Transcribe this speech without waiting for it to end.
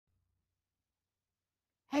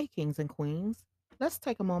Hey, kings and queens. Let's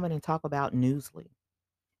take a moment and talk about Newsly.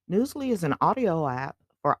 Newsly is an audio app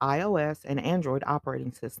for iOS and Android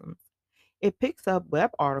operating systems. It picks up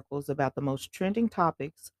web articles about the most trending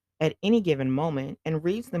topics at any given moment and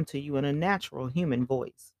reads them to you in a natural human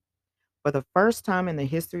voice. For the first time in the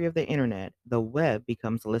history of the internet, the web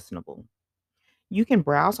becomes listenable. You can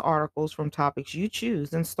browse articles from topics you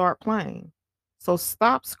choose and start playing. So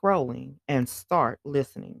stop scrolling and start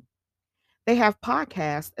listening. They have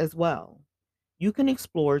podcasts as well. You can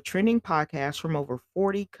explore trending podcasts from over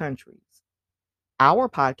 40 countries. Our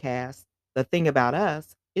podcast, The Thing About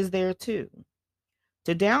Us, is there too.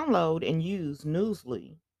 To download and use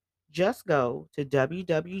Newsly, just go to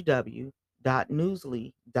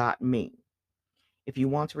www.newsly.me. If you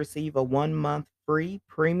want to receive a 1 month free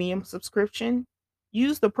premium subscription,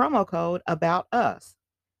 use the promo code About Us.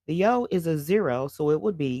 The O is a zero, so it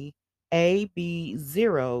would be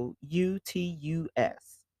AB0UTUS.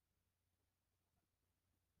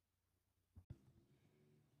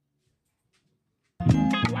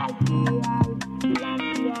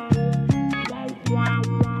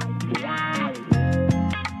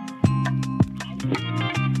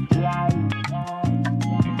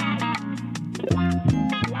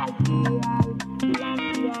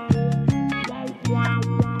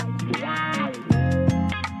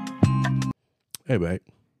 Hey, babe.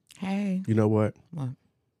 Hey. You know what? What?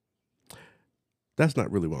 That's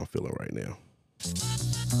not really what I'm feeling right now.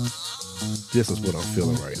 This is what I'm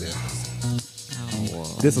feeling right now.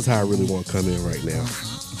 Oh, This is how I really want to come in right now.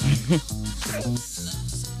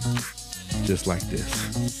 Just like this.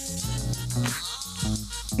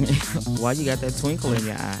 why you got that twinkle in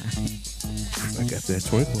your eye? I got that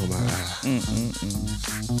twinkle in my eye.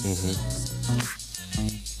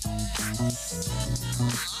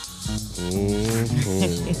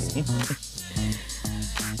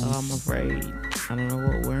 Oh, I'm afraid. I don't know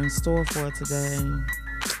what we're in store for today.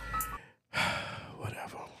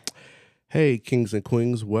 Whatever. Hey, kings and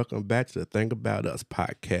queens, welcome back to the Thing About Us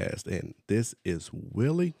podcast. And this is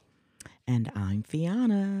Willie. And I'm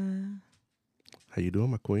Fiona. How you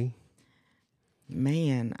doing, my queen?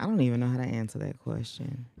 Man, I don't even know how to answer that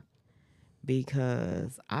question.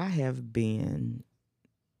 Because I have been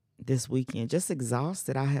this weekend just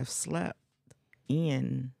exhausted. I have slept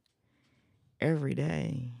in every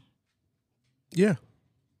day. Yeah.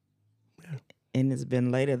 And it's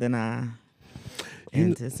been later than I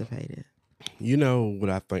anticipated. You know what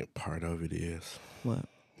I think part of it is? What?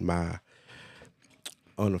 My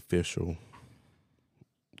unofficial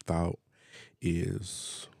thought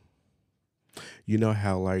is, you know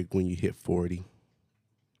how like when you hit 40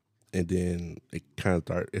 and then it kind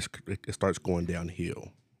of it starts going downhill.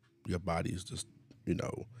 Your body's just, you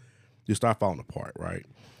start falling apart, right?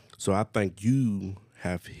 So I think you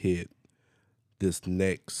have hit this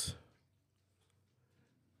next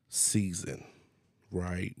season,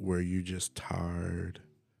 right, where you're just tired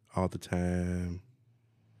all the time.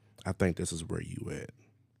 I think this is where you at.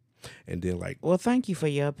 And then like, Well, thank you for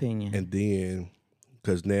your opinion. and then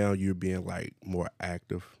because now you're being like more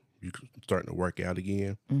active, you're starting to work out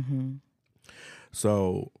again. Mm-hmm.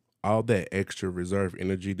 So all that extra reserve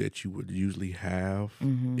energy that you would usually have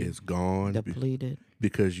is gone Depleted.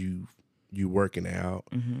 because you working out.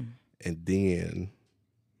 Mm-hmm. And then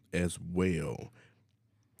as well,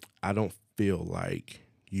 I don't feel like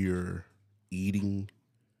you're eating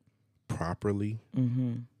properly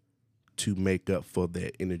to make up for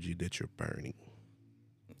that energy that you're burning.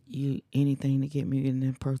 You anything to get me in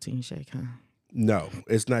that protein shake, huh? No,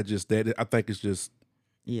 it's not just that. I think it's just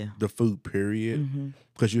Yeah. the food period,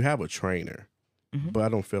 because you have a trainer, but I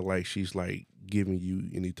don't feel like she's like giving you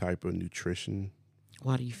any type of nutrition.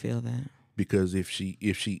 Why do you feel that? Because if she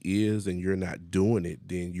is and you're not doing it,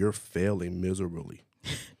 then you're failing miserably.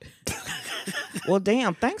 Well,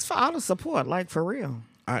 damn, thanks for all the support. Like, for real.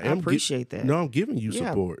 I appreciate that. No, I'm giving you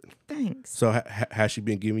support. Thanks. So has she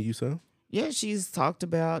been giving you some? Yeah, she's talked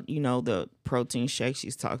about, the protein shake.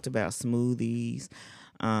 She's talked about smoothies.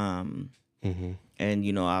 And,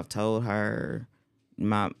 I've told her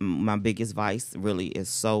my biggest vice really is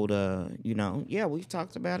soda. Yeah, we've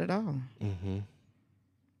talked about it all.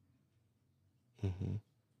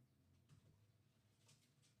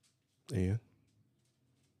 Yeah.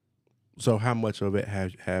 So how much of it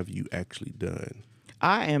have you actually done?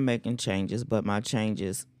 I am making changes, but my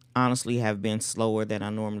changes honestly have been slower than I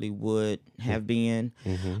normally would have been.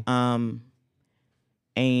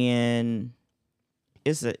 And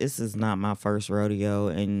this is not my first rodeo.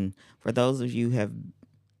 And for those of you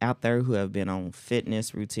out there who have been on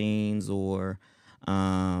fitness routines or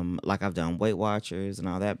like I've done Weight Watchers and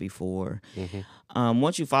all that before,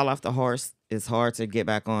 once you fall off the horse, it's hard to get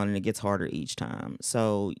back on, and it gets harder each time.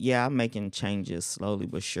 So yeah, I'm making changes slowly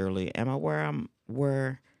but surely. Am I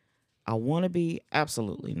where I want to be?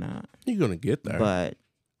 Absolutely not. You're gonna get there. But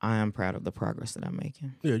I am proud of the progress that I'm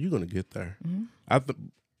making. Yeah, you're gonna get there. Hmm. I th-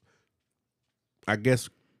 I guess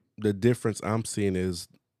the difference I'm seeing is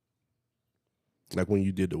like when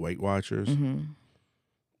you did the Weight Watchers. Hmm.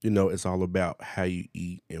 You know, it's all about how you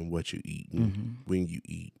eat and what you eat and Hmm. when you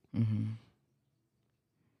eat. Hmm.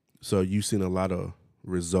 So you've seen a lot of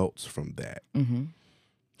results from that Hmm.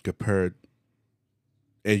 compared,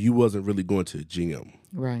 and you wasn't really going to the gym.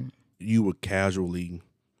 Right. You would casually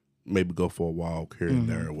maybe go for a walk here and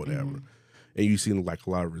there or Hmm. whatever, Hmm. and you seen like a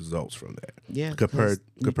lot of results from that. Yeah.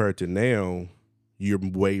 Compared to now, you're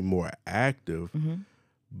way more active, Hmm.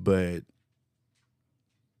 but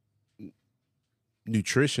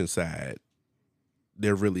nutrition side,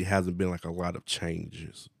 there really hasn't been like a lot of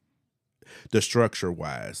changes. The structure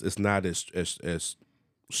wise, it's not as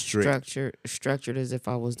strict. Structured as if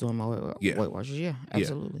I was doing my Yeah, Weight Watchers. Yeah, yeah,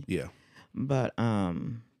 absolutely. yeah. But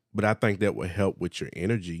But I think that would help with your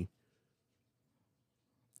energy.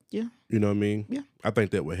 yeah, You know what I mean? yeah. I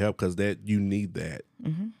think that would help because that you need that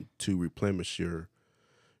Hmm. to replenish your,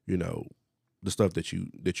 you know, the stuff that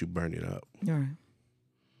you burning up, All right.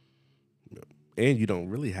 and you don't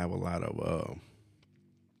really have a lot of.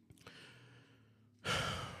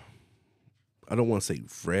 I don't want to say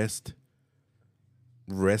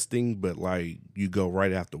resting, but like you go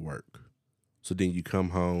right after work. So then you come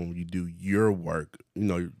home, you do your work. You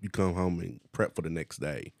know, you come home and prep for the next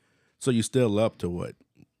day. So you still up to what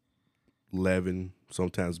 11,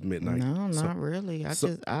 sometimes midnight. No, So, not really.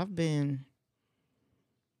 so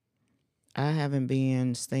I haven't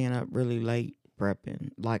been staying up really late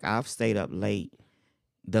prepping. Like I've stayed up late.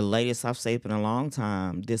 The latest I've stayed up in a long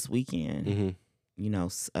time this weekend. hmm You know,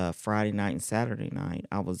 Friday night and Saturday night,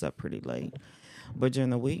 I was up pretty late. But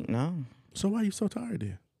during the week, no. So why are you so tired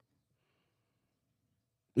then?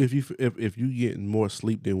 If you getting more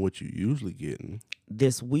sleep than what you usually getting,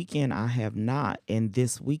 This weekend I have not, and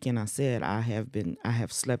this weekend I said I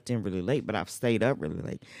have slept in really late, but I've stayed up really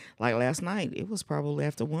late. Like last night, it was probably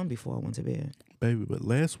after 1 before I went to bed. baby. But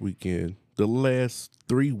last weekend, the last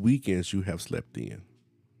 3 weekends you have slept in.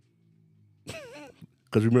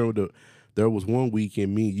 Because remember there was one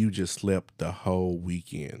weekend me and you just slept the whole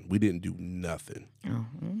weekend. We didn't do nothing. Oh,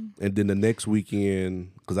 And then the next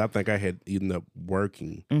weekend, because I think I had ended up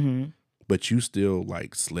working, mm-hmm. but you still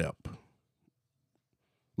like slept.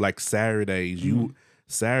 Like Saturdays, Mm-hmm.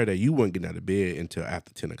 Saturday you weren't getting out of bed until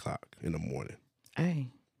after 10 o'clock in the morning. Hey,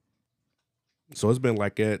 So it's been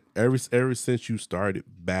like that ever since you started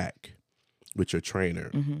back with your trainer.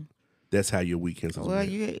 mm-hmm. That's how your weekends has Well,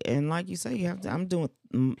 been. and like you say, you have to. I'm doing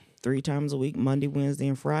 3 times a week, Monday, Wednesday,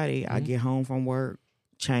 and Friday. I Mhm. get home from work,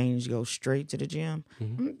 change, go straight to the gym.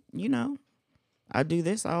 Mhm. You know, I do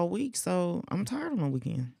this all week, so I'm tired on the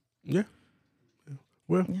weekend. Yeah.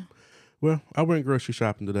 Well, Yeah. well, I went grocery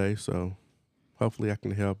shopping today, so hopefully I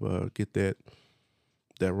can help get that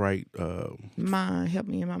right. Help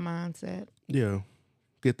me in my mindset. Yeah,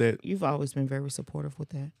 get that. You've always been very supportive with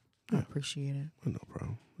that. I Yeah. appreciate it. No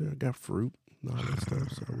problem. Yeah, I got fruit and all that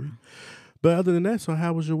stuff. But other than that, so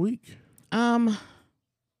how was your week? Um,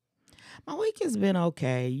 my week has been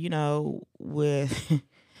okay. You know, with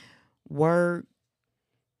work,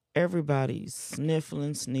 everybody's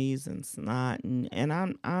sniffling, sneezing, snotting, and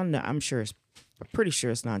I'm sure pretty sure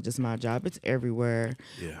it's not just my job. It's everywhere.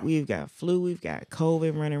 Yeah. We've got flu, we've got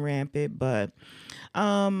COVID running rampant, but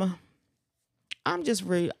um I'm just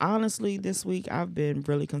really honestly this week I've been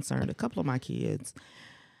really concerned. A couple of my kids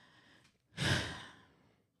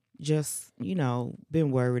just,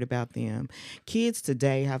 been worried about them. Kids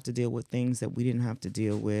today have to deal with things that we didn't have to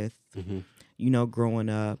deal with, Mm-hmm. Growing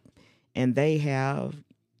up. And they have,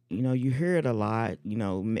 you hear it a lot,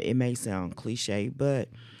 it may sound cliche, but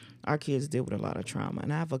our kids deal with a lot of trauma.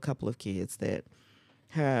 And I have a couple of kids that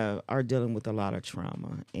are dealing with a lot of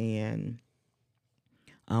trauma. And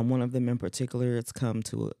one of them in particular, it's come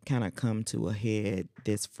to a head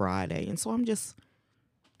this Friday. And so I'm just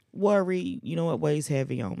worried, it weighs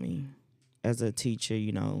heavy on me as a teacher,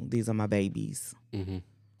 these are my babies. Mm-hmm.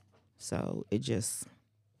 So it's just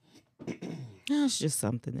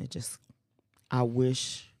something that I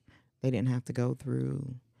wish they didn't have to go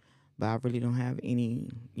through, but I really don't have any,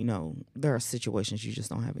 there are situations you just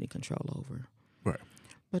don't have any control over. Right.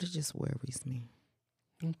 But it just worries me.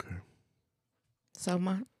 Okay. So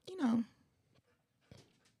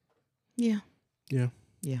yeah. Yeah.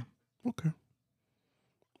 Yeah. Okay.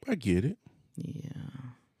 I get it. Yeah.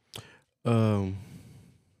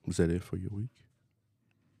 Was that it for your week?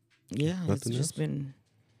 Yeah. Nothing It's just else? been,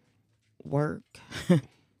 work.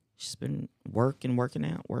 She's been working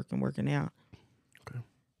out.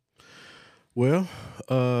 Well,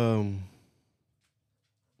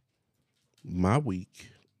 my week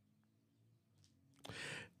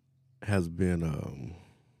has been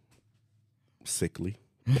sickly.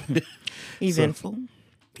 Eventful.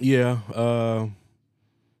 Yeah,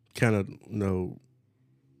 kind of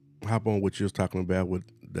hop on what you was talking about with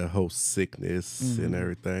the whole sickness and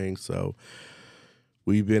everything. So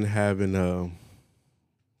we've been having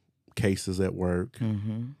cases at work,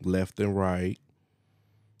 left and right,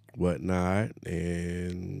 whatnot,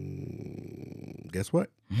 and guess what?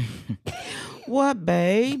 What,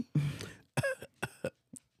 babe?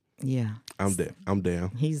 Yeah. I'm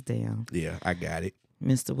down. He's down. Yeah, I got it.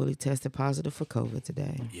 Mr. Willie tested positive for COVID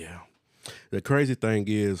today. Yeah. The crazy thing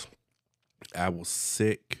is, I was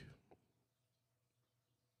sick.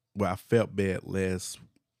 Well, I felt bad last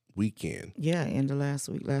weekend. Yeah, end of last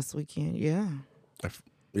weekend. Yeah.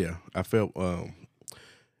 I felt,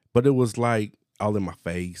 but it was like all in my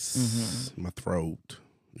face, my throat,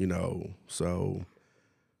 So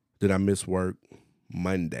did I miss work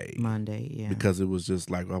Monday? Yeah. Because it was just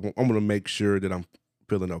like, I'm going to make sure that I'm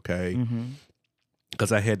feeling okay.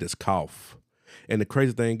 Because I had this cough. And the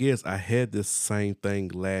crazy thing is, I had this same thing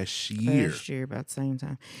last year. Last year, about the same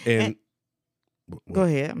time. And go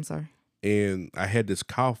ahead. I'm sorry. And I had this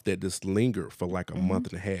cough that just lingered for like a month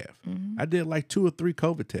and a half. I did like 2 or 3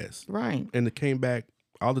 COVID tests. Right. And it came back.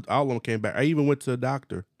 All of them came back. I even went to the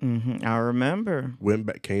doctor. I remember.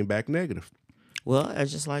 Came back negative. Well,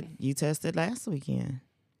 it's just like you tested last weekend.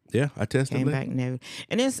 Yeah, I tested. Came back negative.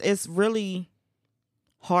 And it's really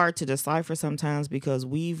hard to decipher sometimes because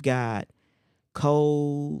we've got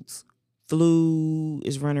colds, flu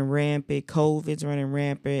is running rampant, COVID's running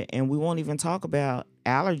rampant, and we won't even talk about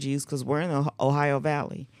allergies because we're in the Ohio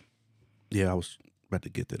Valley. Yeah, I was about to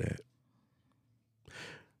get to that.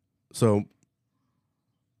 So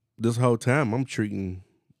this whole time I'm treating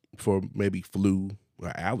for maybe flu or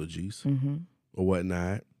allergies or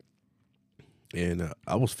whatnot. And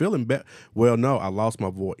I was feeling bad. Well, no, I lost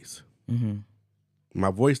my voice. My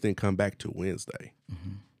voice didn't come back till Wednesday.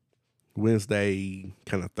 Wednesday,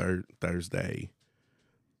 kind of Thursday.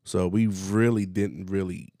 So we really didn't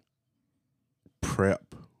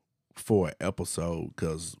prep for an episode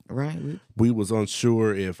because we was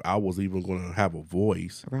unsure if I was even going to have a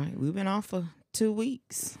voice. Right. We've been off for 2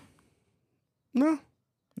 weeks. No,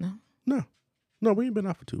 we ain't been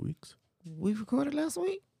off for 2 weeks. We recorded last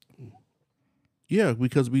week? Yeah,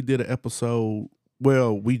 because we did an episode.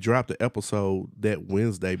 Well, we dropped the episode that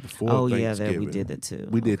Wednesday before Thanksgiving. Yeah, that we did that too.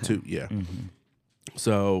 We did too, yeah.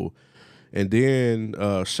 So, and then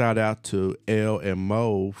shout out to Elle and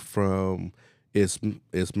Mo from Is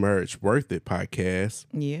Marriage Worth It podcast.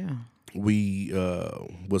 Yeah. We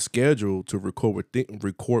was scheduled to record with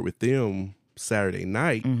them Saturday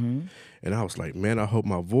night, and I was like, man, I hope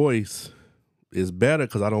my voice is better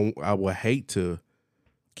because I would hate to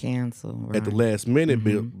cancel at the last minute,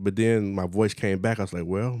 but then my voice came back. I was like,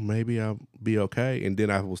 well, maybe I'll be okay. And then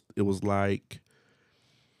it was like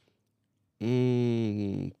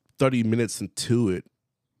 30 minutes into it,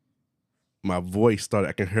 my voice started,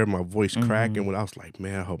 I can hear my voice cracking when I was like,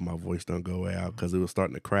 man, I hope my voice don't go out because it was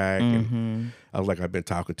starting to crack. And I was like, I've been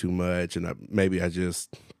talking too much and maybe I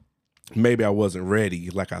wasn't ready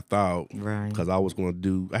like I thought. Right. Because I was going to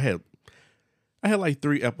do, I had like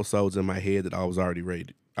 3 episodes in my head that I was already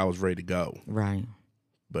ready. I was ready to go. Right.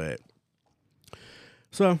 But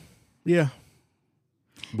so, yeah.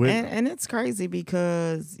 And it's crazy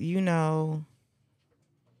because, it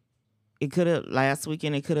could have, last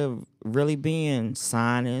weekend, it could have really been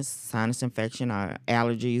sinus infection or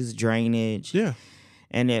allergies, drainage. Yeah.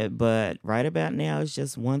 But right about now, it's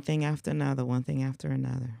just one thing after another.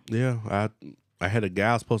 Yeah. I had a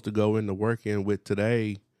guy I was supposed to go into work in with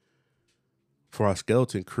today for our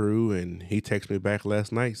skeleton crew, and he texted me back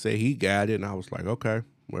last night, said he got it, and I was like, okay,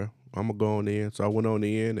 well, I'm gonna go on in. So I went on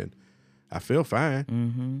in, and I feel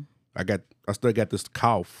fine. I still got this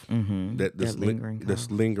cough, this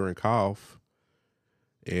lingering cough,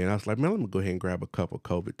 and I was like, man, let me go ahead and grab a couple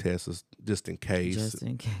COVID tests just in case.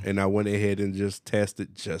 And I went ahead and just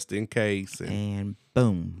tested just in case, and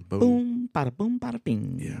boom, bada boom, bada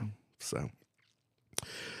bing. Yeah. So,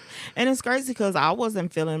 and it's crazy because I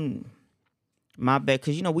wasn't feeling my bad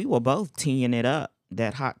because we were both teeing it up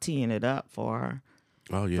for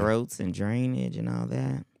our throats and drainage and all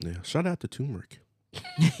that. Yeah, shout out to turmeric.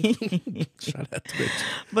 Shout out to it.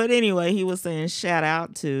 But anyway, he was saying shout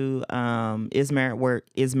out to Is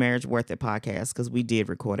Marriage Worth It podcast because we did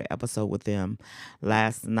record an episode with them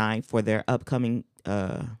last night for their upcoming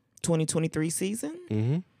 2023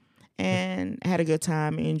 season. and had a good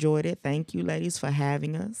time. Enjoyed it. Thank you, ladies, for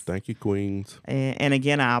having us. Thank you, Queens. And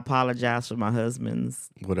again, I apologize for my husband's.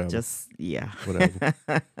 Whatever. Yeah. Whatever.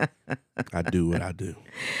 I do what I do.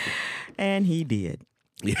 And he did.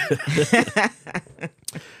 Yeah.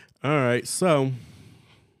 All right. So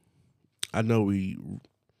I know we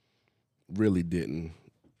really didn't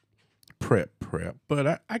prep,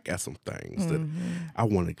 but I got some things that I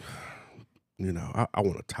want to, I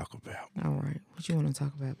want to talk about. All right. What you want to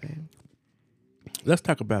talk about, babe? Let's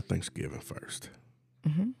talk about Thanksgiving first.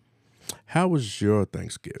 How was your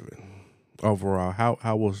Thanksgiving overall?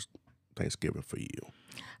 How was Thanksgiving for you?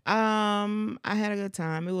 I had a good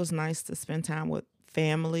time. It was nice to spend time with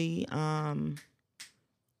family.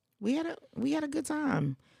 We had a good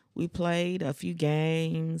time. We played a few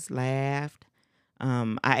games, laughed.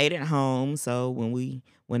 I ate at home, so when we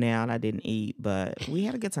went out, I didn't eat, but we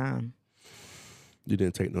had a good time. You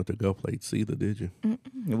didn't take no to-go plates either, did you?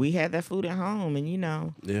 We had that food at home,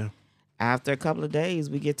 and Yeah. after a couple of days,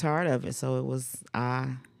 we get tired of it. So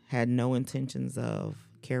I had no intentions of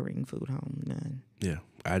carrying food home, none. Yeah.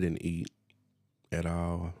 I didn't eat at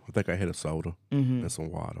all. I think I had a soda and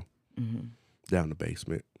some water down in the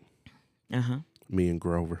basement. Me and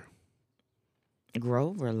Grover.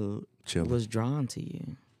 Grover Chilling. was drawn to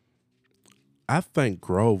you. I think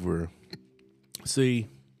Grover, see,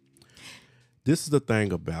 this is the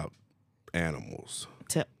thing about animals.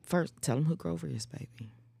 First, tell them who Grover is,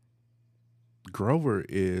 baby. Grover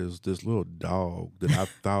is this little dog that I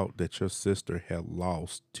thought that your sister had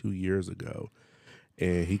lost 2 years ago,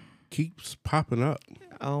 and he keeps popping up.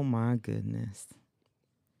 Oh my goodness!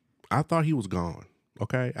 I thought he was gone.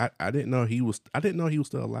 Okay, I didn't know he was. I didn't know he was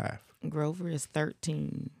still alive. Grover is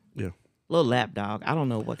 13. Yeah, little lap dog. I don't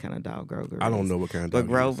know what kind of dog Grover is. I don't know what kind of but dog.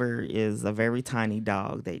 Grover is a very tiny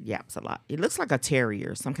dog that yaps a lot. It looks like a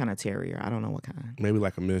terrier, some kind of terrier. I don't know what kind. Maybe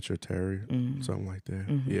like a miniature terrier, something like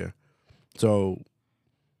that. Yeah. So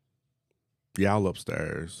y'all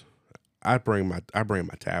upstairs. I bring my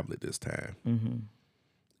tablet this time,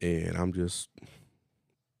 and I'm just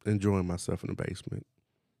enjoying myself in the basement.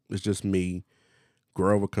 It's just me.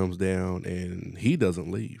 Grover comes down and he doesn't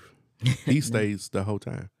leave. He stays the whole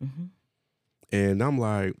time, and I'm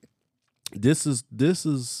like, this is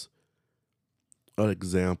an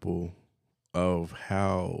example of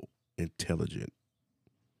how intelligent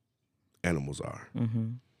animals are.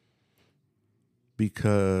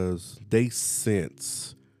 Because they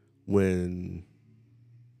sense when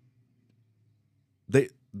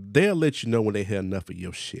they'll let you know when they had enough of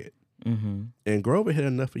your shit. And Grover had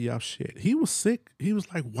enough of y'all shit. He was sick. He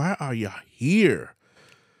was like, "Why are y'all here?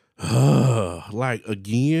 Like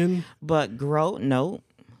again?" But Grover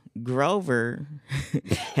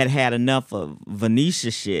had enough of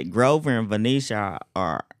Venetia shit. Grover and Venetia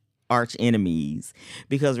are arch enemies,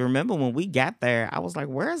 because remember when we got there, I was like,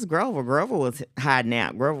 "Where's Grover?" Grover was hiding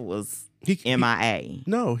out. Grover was MIA.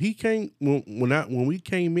 No, he came when we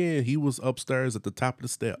came in. He was upstairs at the top of the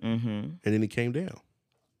step, and then he came down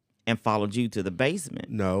and followed you to the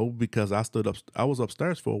basement. No, because I stood up. I was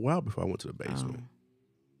upstairs for a while before I went to the basement.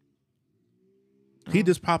 He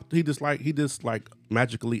just popped. He just like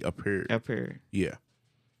magically appeared. Yeah.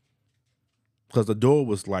 Because the door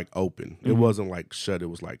was like open. It wasn't like shut. It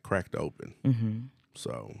was like cracked open.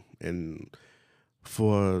 So, and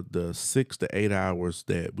for the 6 to 8 hours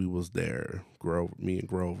that we was there, me and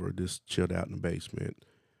Grover just chilled out in the basement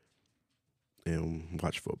and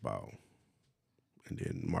watched football. And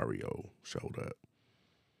then Mario showed up.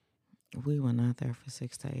 We were not there for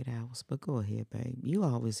 6 to 8 hours, but go ahead, babe. You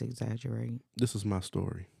always exaggerate. This is my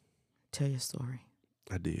story. Tell your story.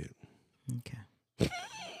 I did. Okay.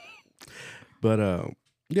 But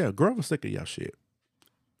yeah, Grover's sick of y'all shit.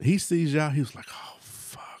 He sees y'all, he was like, "Oh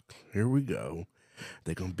fuck, here we go.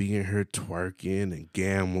 They're gonna be in here twerking and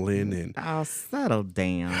gambling and I'll settle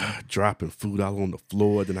down. dropping food all on the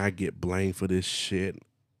floor. Then I get blamed for this shit."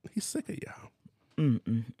 He's sick of y'all.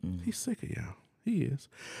 He's sick of y'all. He is.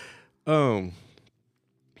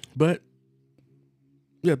 But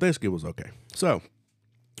yeah, Thanksgiving was okay. So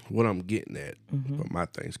what I'm getting at for my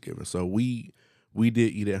Thanksgiving. So we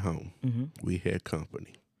did eat at home. We had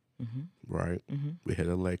company. Right? We had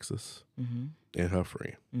Alexis and her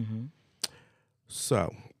friend.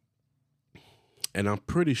 So, and I'm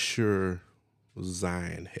pretty sure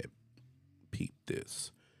Zion had peeped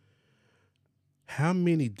this. How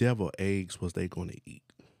many devil eggs was they going to eat?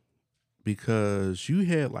 Because you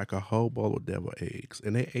had like a whole bowl of devil eggs,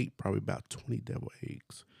 and they ate probably about 20 devil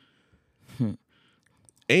eggs.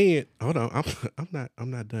 And hold on, I'm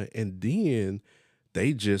not done. And then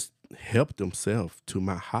they just helped themselves to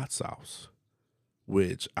my hot sauce,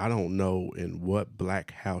 which I don't know in what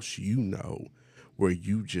black house you know where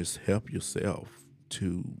you just help yourself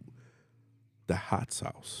to the hot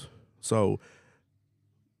sauce. So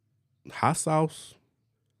hot sauce,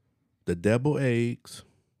 the devil eggs,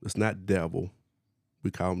 it's not devil.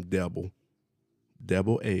 We call them devil.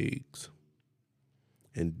 Devil eggs.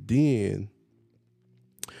 And then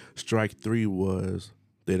strike 3 was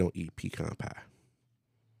they don't eat pecan pie.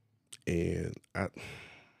 And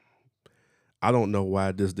I don't know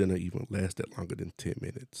why this dinner even lasted longer than 10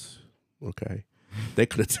 minutes. Okay. They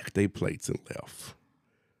could have took their plates and left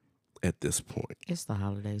at this point. It's the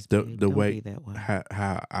holidays. The baby. Don't way, be that way.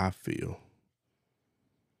 how I feel.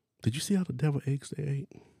 Did you see all the devil eggs they ate?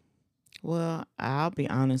 Well, I'll be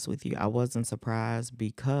honest with you. I wasn't surprised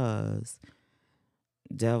because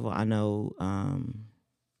I know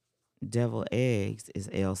devil eggs is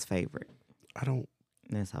Elle's favorite.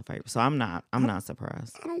 That's her favorite. So I'm not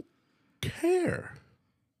surprised. I don't care.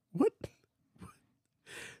 What?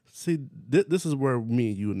 See, this is where me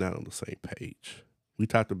and you are not on the same page. We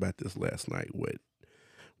talked about this last night with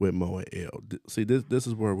Mo and Elle. See, this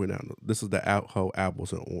is where we're not. This is the whole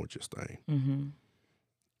apples and oranges thing. Mm-hmm.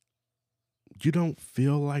 You don't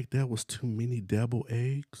feel like there was too many devil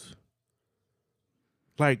eggs?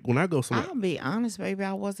 Like when I go somewhere, I'll be honest, baby.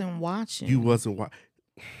 I wasn't watching. you wasn't watching.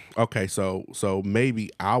 Okay, so maybe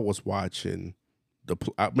I was watching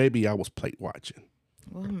maybe I was plate watching.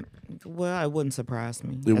 Well, it wouldn't surprise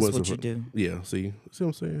me. It That's wasn't what you do. Yeah, see what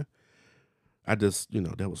I'm saying? I just,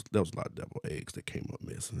 there was a lot of devil eggs that came up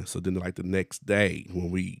missing. So then like the next day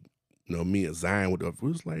when we, me and Zion went up, it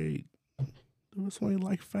was like there was only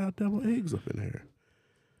like 5 devil eggs up in there.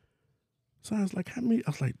 So I was like, how many? I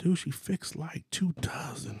was like, dude, she fixed like 2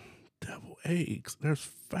 dozen devil eggs. There's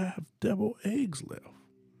 5 devil eggs left.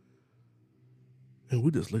 And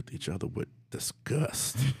we just looked at each other with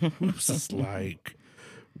disgust. We was just like,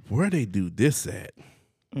 where they do this at?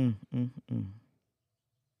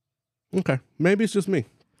 Okay, maybe it's just me.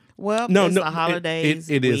 Well, No, it's no, the holidays.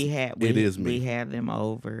 it is. It is me. We had them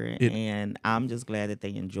over, and I'm just glad that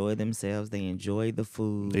they enjoyed themselves. They enjoyed the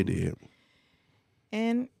food. They did.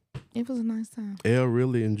 And it was a nice time. Elle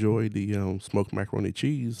really enjoyed the smoked macaroni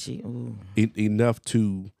cheese Ooh. enough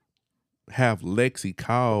to have Lexi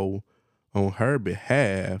call on her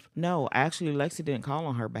behalf. No, actually, Lexi didn't call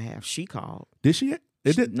on her behalf. She called. Did she?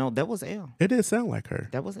 No, that was Elle. It didn't sound like her.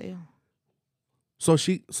 That was Elle. So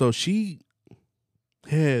she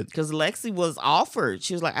had, because Lexi was offered.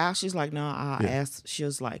 She was like, she's like, no, I'll Yeah. ask. She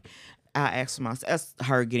was like, I'll ask for myself. That's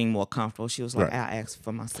her getting more comfortable. She was like, Right. I'll ask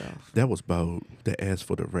for myself. that was bold to ask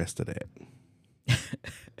for the rest of that.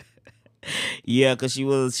 Yeah, because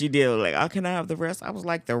she did like, oh, can I have the rest? I was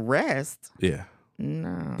like, the rest? Yeah,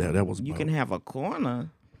 No. that was You bold. can have a corner.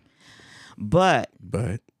 But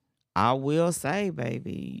But I will say,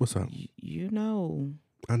 baby. What's up? You know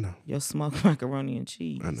I know. your smoked macaroni and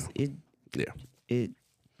cheese. I know. Yeah. It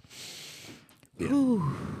Yeah.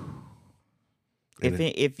 whew. And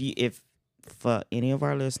If for any of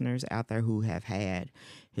our listeners out there who have had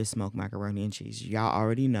his smoked macaroni and cheese, y'all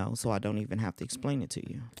already know, so I don't even have to explain it to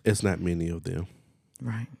you. It's not many of them.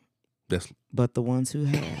 Right. That's But the ones who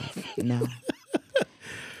have, no.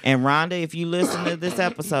 And Rhonda, if you listen to this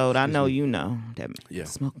episode, I know you know that Yeah.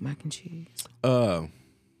 smoked mac and cheese.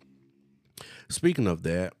 Speaking of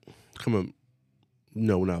that,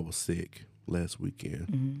 when I was sick last weekend,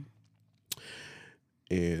 Mm-hmm.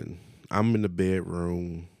 and I'm in the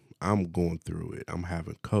bedroom, I'm going through it. I'm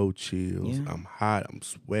having cold chills. Yeah. I'm hot. I'm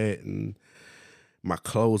sweating. My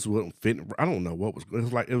clothes wasn't fitting. I don't know what was.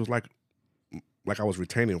 It was like I was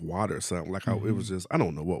retaining water or something. Like it was just. I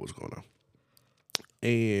don't know what was going on.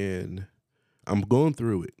 And I'm going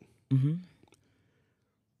through it. Mm-hmm.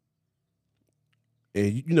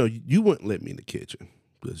 And you wouldn't let me in the kitchen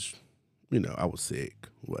because I was sick,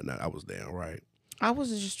 whatnot. I was down, right? I was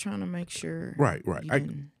just trying to make sure. Right. you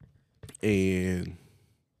didn't- And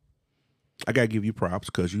I gotta give you props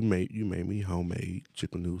because you made me homemade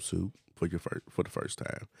chicken noodle soup for the first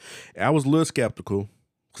time. And I was a little skeptical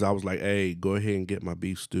because I was like, "Hey, go ahead and get my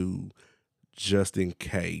beef stew just in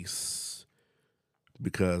case,"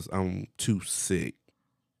 because I'm too sick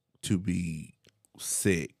to be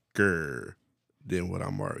sicker than what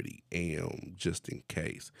I'm already am, just in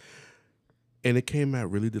case. And it came out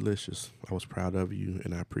really delicious. I was proud of you,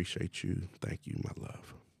 and I appreciate you. Thank you, my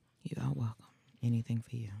love. You are welcome. Anything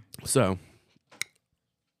for you. So,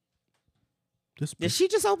 this Did bitch, she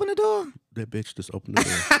just open the door? that bitch just opened the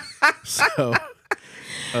door. So,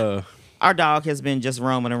 Our dog has been just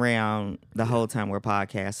roaming around the whole time we're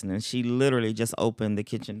podcasting, and she literally just opened the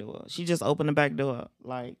kitchen door. She just opened the back door,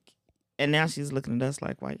 and now she's looking at us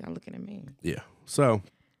like, why y'all looking at me? yeah. So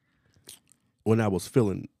when I was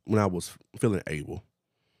feeling able,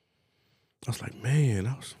 I was like, man,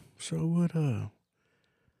 I was sure would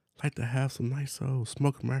like to have some nice old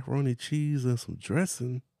smoked macaroni cheese and some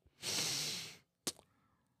dressing.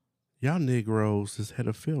 Y'all Negroes just had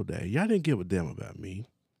a field day. Y'all didn't give a damn about me.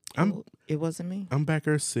 It wasn't me. I'm back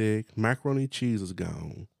here sick. Macaroni cheese is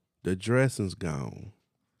gone. The dressing's gone.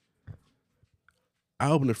 I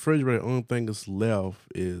open the refrigerator. The only thing that's left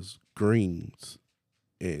is greens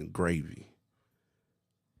and gravy.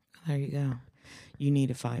 There you go. You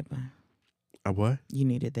needed fiber. What? You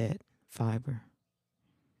needed that fiber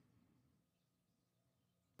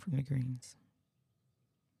from the greens.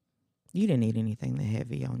 You didn't eat anything that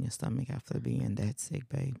heavy on your stomach after being that sick,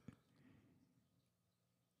 babe.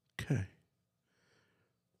 Okay.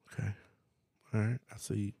 All right. I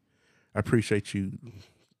see. I appreciate you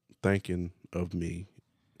thinking of me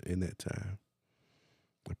in that time.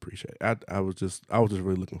 I appreciate it. I was just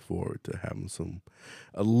really looking forward to having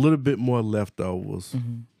a little bit more leftovers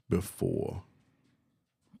before.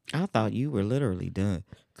 I thought you were literally done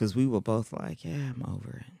because we were both like, yeah, I'm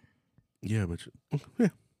over it. Yeah, but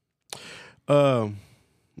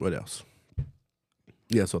what else?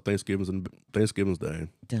 Yeah, so Thanksgiving's done.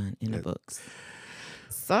 Done in the books.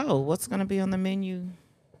 So, what's going to be on the menu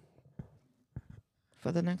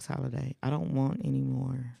for the next holiday? I don't want any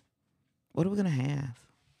more. What are we going to have?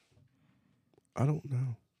 I don't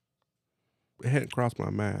know. It hadn't crossed my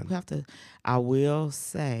mind. We have to. I will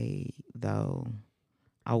say, though,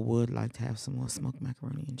 I would like to have some more smoked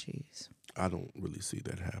macaroni and cheese. I don't really see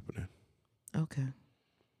that happening. Okay.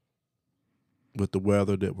 With the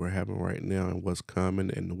weather that we're having right now and what's coming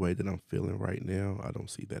and the way that I'm feeling right now, I don't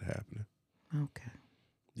see that happening. Okay.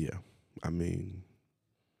 Yeah. I mean,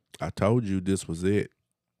 I told you this was it.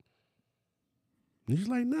 And he's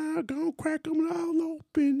like, nah, don't crack them all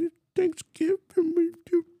open. It's Thanksgiving.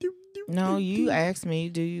 No, you asked me,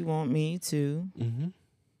 do you want me to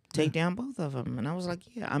take Yeah. down both of them? And I was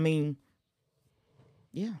like, yeah. I mean,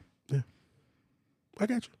 yeah. I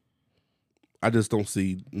got you. I just don't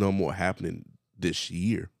see no more happening this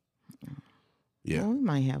year. Yeah. Well, we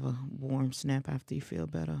might have a warm snap after you feel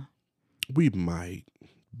better, We might,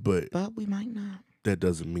 but but we might not. that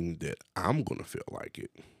doesn't mean that I'm going to feel like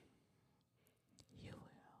it. You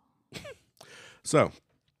will. So,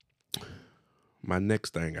 my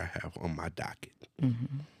next thing I have on my docket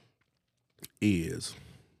is,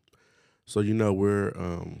 so we're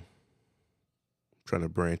trying to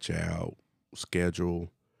branch out, schedule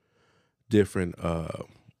different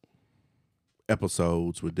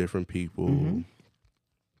episodes with different people,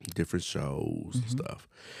 different shows and stuff.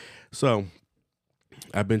 So,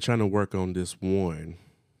 I've been trying to work on this one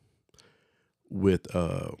with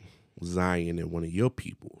Zion and one of your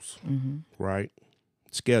peoples, right?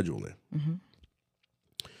 Scheduling.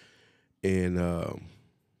 And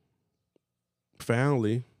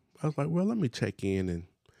finally, I was like, well, let me check in and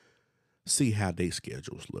see how their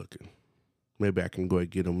schedule's looking. Maybe I can go and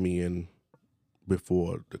get them in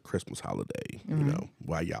before the Christmas holiday,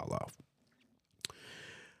 while y'all off.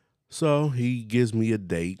 So he gives me a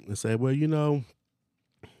date and said, well,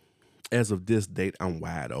 as of this date, I'm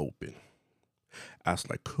wide open. I was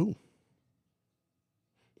like, cool.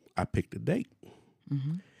 I picked a date.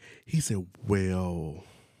 He said, well,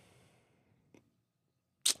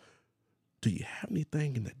 do you have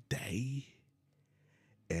anything in the day?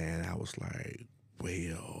 And I was like,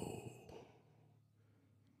 well,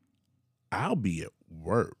 I'll be at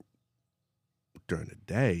work during the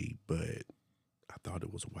day, but I thought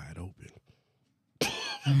it was wide open.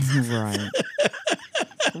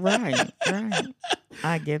 Right.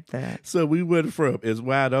 I get that. So we went from it's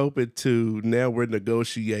wide open to now we're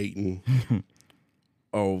negotiating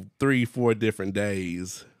on 3-4 different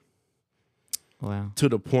days. Wow. To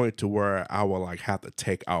the point to where I would like have to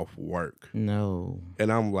take off work. No.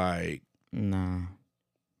 And I'm like, Nah.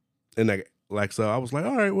 and so I was like,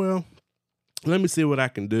 all right, well, let me see what I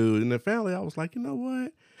can do. And then finally I was like, you know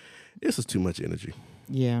what? This is too much energy.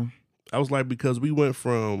 Yeah. I was like, because we went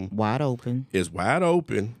from Wide open it's wide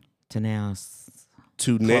open to now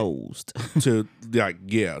to closed. to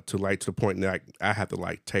the point that I have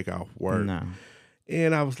to take off work. No.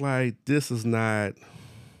 And I was like, this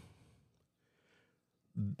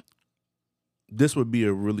would be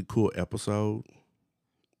a really cool episode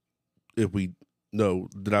if we the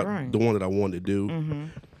one that I wanted to do.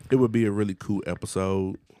 It would be a really cool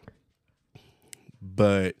episode,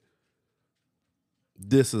 but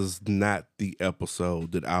this is not the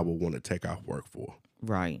episode that I would want to take off work for.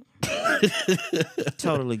 Right.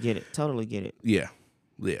 Totally get it. Yeah.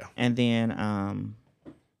 And then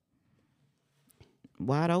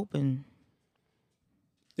wide open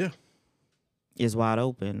Yeah. is wide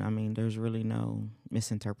open. I mean, there's really no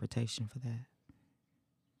misinterpretation for that.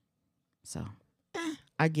 So,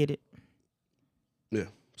 I get it. Yeah.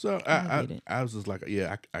 So I get it. I was just like,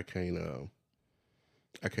 yeah, I can't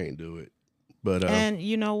do it. But And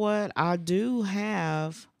you know what? I do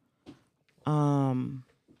have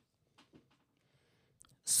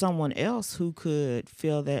someone else who could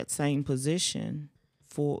fill that same position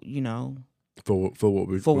for, for what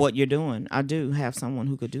we for what you're doing. I do have someone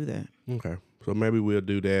who could do that. Okay. So maybe we'll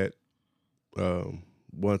do that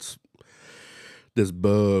once this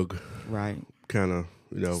bug Right. kind of,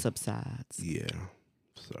 Subsides. yeah.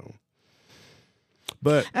 So,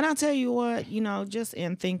 but And I'll tell you what, just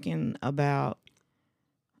in thinking about,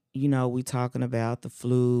 we talking about the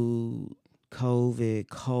flu, COVID,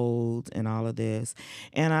 cold, and all of this.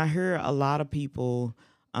 And I hear a lot of people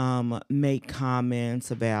make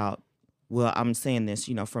comments about, well, I'm saying this,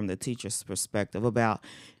 from the teacher's perspective, about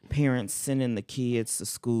parents sending the kids to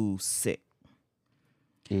school sick.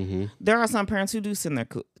 There are some parents who do send their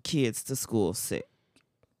kids to school sick.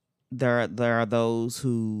 There are those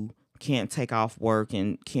who can't take off work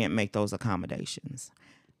and can't make those accommodations.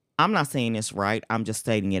 I'm not saying it's right. I'm just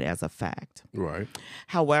stating it as a fact. right.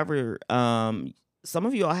 However, some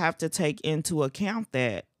of you all have to take into account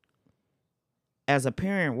that as a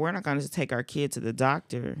parent, we're not going to take our kid to the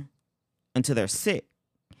doctor until they're sick.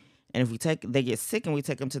 And if they get sick and we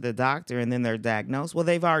take them to the doctor and then they're diagnosed, well,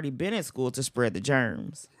 they've already been at school to spread the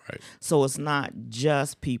germs. Right. So it's not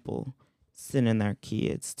just people sending their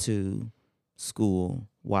kids to school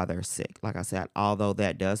while they're sick. Like I said, although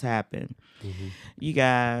that does happen, you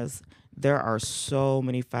guys, there are so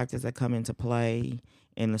many factors that come into play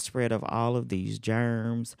in the spread of all of these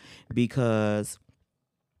germs because,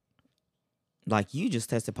 like, you just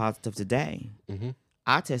tested positive today.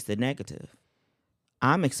 I tested negative.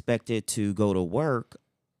 I'm expected to go to work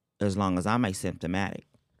as long as I'm asymptomatic,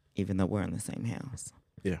 even though we're in the same house.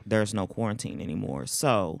 Yeah. There's no quarantine anymore.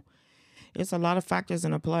 So it's a lot of factors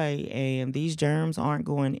into play, and these germs aren't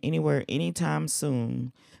going anywhere anytime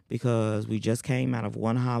soon because we just came out of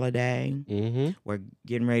one holiday. We're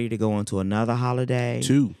getting ready to go into another holiday.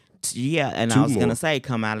 Two. Yeah, and Two I was going more. to say,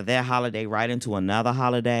 come out of that holiday right into another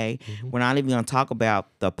holiday. We're not even going to talk about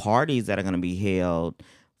the parties that are going to be held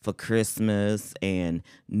for Christmas and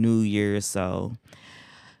New Year's. So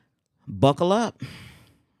buckle up.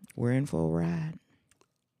 We're in for a ride.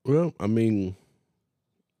 Well, I mean,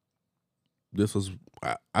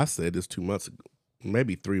 I said this 2 months ago,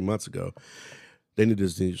 maybe 3 months ago. They need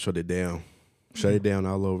to shut it down. Shut it down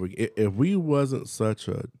all over again. If we wasn't such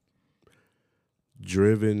a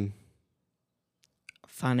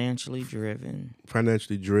Financially driven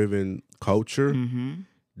culture,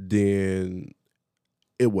 then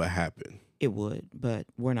it would happen. It would, but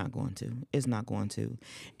we're not going to. It's not going to.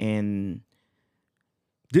 And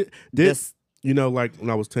This, like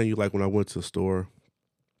when I was telling you, like when I went to the store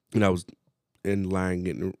and I was in line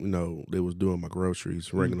getting, they was doing my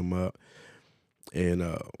groceries, ringing them up, and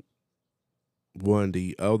one of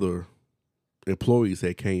the other employees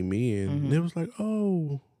that came in, and they was like,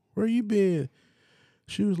 "Oh, where you been?"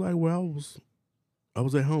 She was like, "Well, I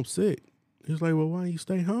was at home sick." He was like, "Well, why didn't you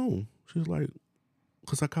stay home?" She was like,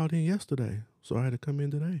 "Because I called in yesterday, so I had to come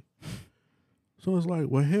in today." So it's like,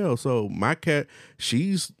 well, hell. So my cat,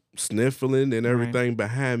 she's sniffling and everything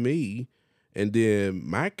behind me. And then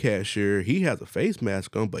my cashier, he has a face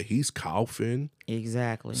mask on, but he's coughing.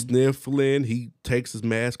 Exactly. Sniffling. He takes his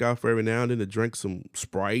mask off every now and then to drink some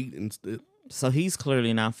Sprite. So he's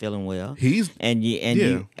clearly not feeling well. He had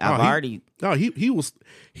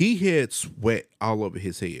sweat all over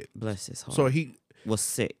his head. Bless his heart. So he was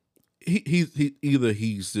sick. He either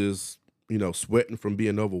he's just, sweating from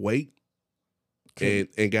being overweight.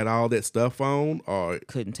 And got all that stuff on, or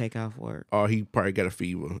couldn't take off work, or he probably got a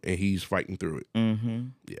fever and he's fighting through it.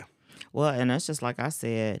 Yeah. Well, and that's just like I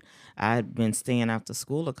said. I'd been staying after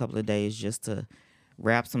school a couple of days just to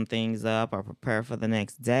wrap some things up or prepare for the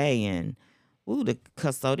next day, and the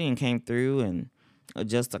custodian came through and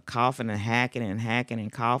just a coughing and hacking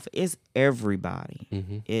and coughing. It's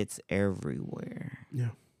everybody. It's everywhere. Yeah.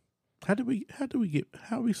 How do we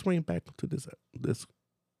swing back to this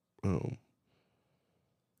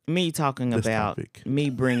me talking this about topic? Me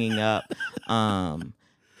bringing up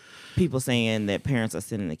people saying that parents are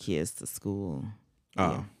sending the kids to school.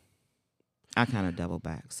 Yeah. I kind of double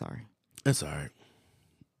back. Sorry. That's all right.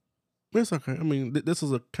 It's okay. I mean, this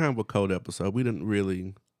is a kind of a cold episode. We didn't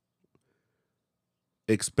really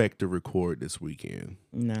expect to record this weekend.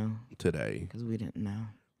 No. Today. Because we didn't know.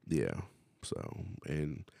 Yeah. So,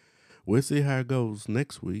 and we'll see how it goes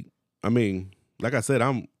next week. I mean, like I said,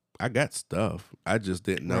 I got stuff. I just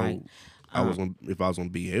didn't know Right. if I was gonna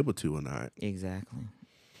be able to or not. Exactly.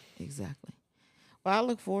 Exactly. Well, I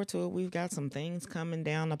look forward to it. We've got some things coming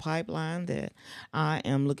down the pipeline that I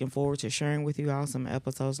am looking forward to sharing with you all. Some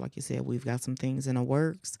episodes, like you said, we've got some things in the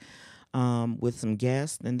works with some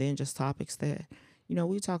guests, and then just topics that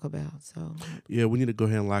we talk about. So Yeah, we need to go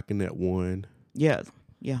ahead and lock in that one. yeah.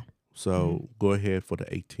 So go ahead for the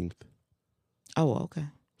 18th. Oh, okay.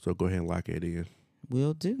 So go ahead and lock it in.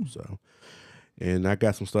 Will do. So, and I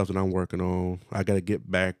got some stuff that I'm working on. I got to get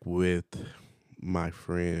back with my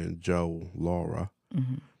friend Joe Laura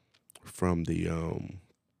from the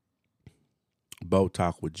Bow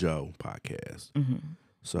Talk with Joe podcast.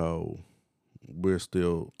 So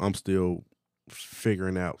I'm still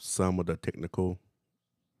figuring out some of the technical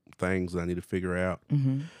things I need to figure out.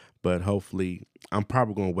 But hopefully, I'm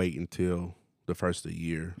probably going to wait until the first of the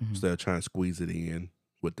year instead of trying to squeeze it in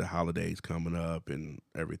with the holidays coming up and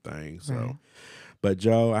everything. So, Right. But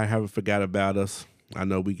Joe, I haven't forgot about us. I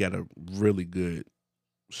know we got a really good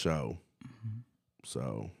show,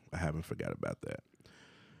 so I haven't forgot about that.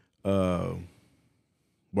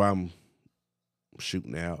 While I'm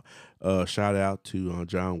shooting out, shout out to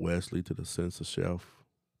John Wesley to the Sense of Shelf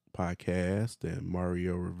podcast and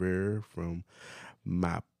Mario Rivera from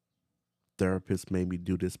My Therapist Made Me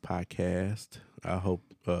Do This podcast. I hope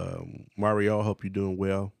Mario, I hope you're doing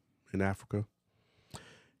well in Africa.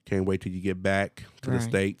 Can't wait till you get back to the Right.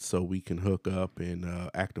 States so we can hook up and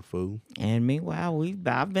act a fool. And meanwhile,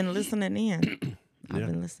 I've been listening in. I've Yeah.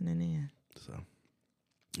 been listening in. So,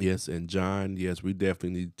 yes, and John, yes, we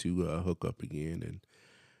definitely need to hook up again and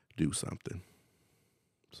do something.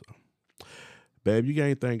 So, babe, you got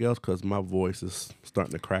anything else? Because my voice is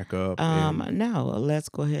starting to crack up. And No, let's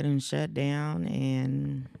go ahead and shut down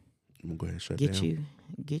and I'm going to go ahead and shut get down.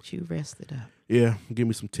 you rested up. Yeah, give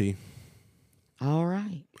me some tea. All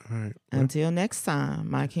right. All right. Well, Until next time,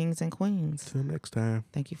 my kings and queens. until next time.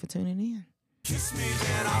 Thank you for tuning in. Kiss me,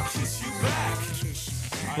 then I'll kiss you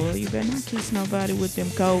back. Boy, you better not kiss nobody with them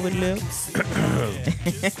COVID lips.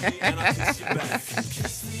 Kiss me, and I'll kiss you back.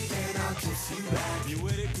 Kiss me, then I'll kiss you back. You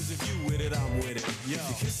with it? Cause if you with it, I'm with it. Yo. If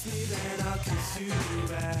you kiss me, then I'll kiss you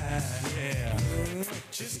back. Yeah.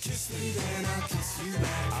 Just kiss me, then I'll kiss you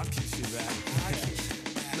back. I'll kiss you back.